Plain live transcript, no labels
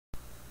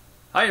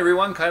Hi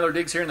everyone, Kyler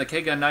Diggs here in the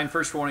KGUN 9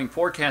 First Warning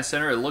Forecast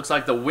Center. It looks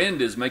like the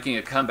wind is making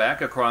a comeback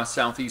across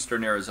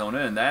southeastern Arizona,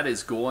 and that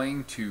is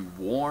going to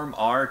warm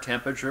our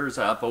temperatures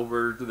up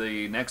over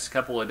the next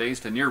couple of days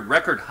to near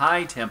record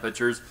high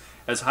temperatures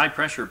as high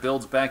pressure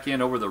builds back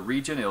in over the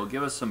region. It'll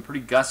give us some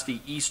pretty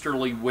gusty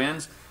easterly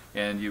winds,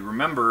 and you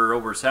remember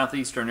over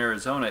southeastern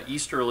Arizona,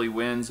 easterly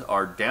winds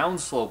are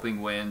downsloping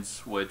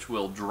winds which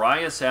will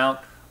dry us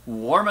out,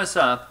 warm us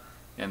up,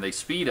 and they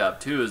speed up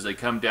too as they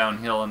come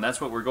downhill, and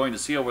that's what we're going to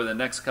see over the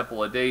next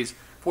couple of days.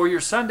 For your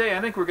Sunday, I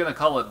think we're going to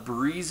call it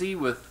breezy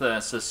with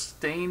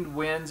sustained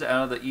winds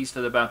out of the east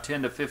at about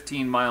 10 to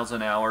 15 miles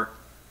an hour.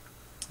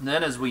 And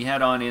then as we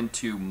head on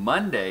into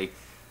Monday, I'm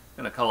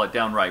going to call it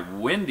downright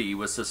windy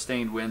with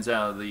sustained winds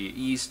out of the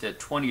east at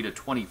 20 to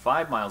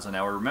 25 miles an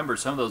hour. Remember,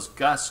 some of those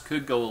gusts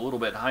could go a little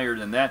bit higher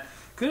than that.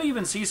 Could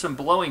even see some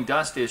blowing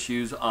dust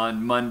issues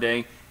on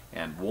Monday.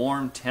 And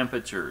warm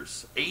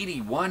temperatures,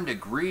 81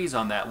 degrees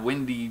on that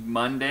windy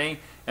Monday.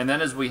 And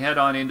then as we head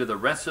on into the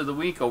rest of the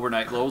week,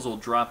 overnight lows will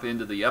drop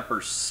into the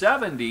upper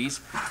 70s.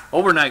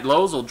 Overnight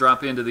lows will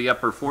drop into the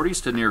upper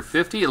 40s to near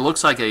 50. It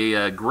looks like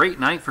a great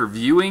night for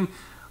viewing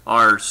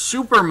our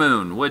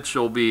supermoon, which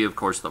will be, of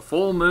course, the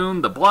full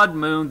moon, the blood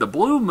moon, the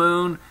blue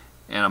moon,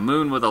 and a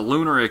moon with a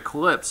lunar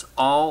eclipse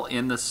all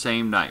in the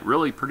same night.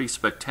 Really pretty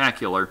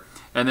spectacular.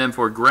 And then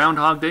for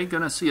Groundhog Day,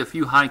 going to see a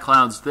few high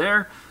clouds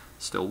there.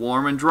 Still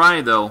warm and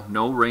dry, though.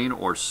 No rain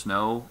or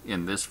snow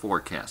in this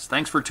forecast.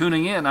 Thanks for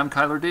tuning in. I'm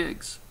Kyler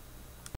Diggs.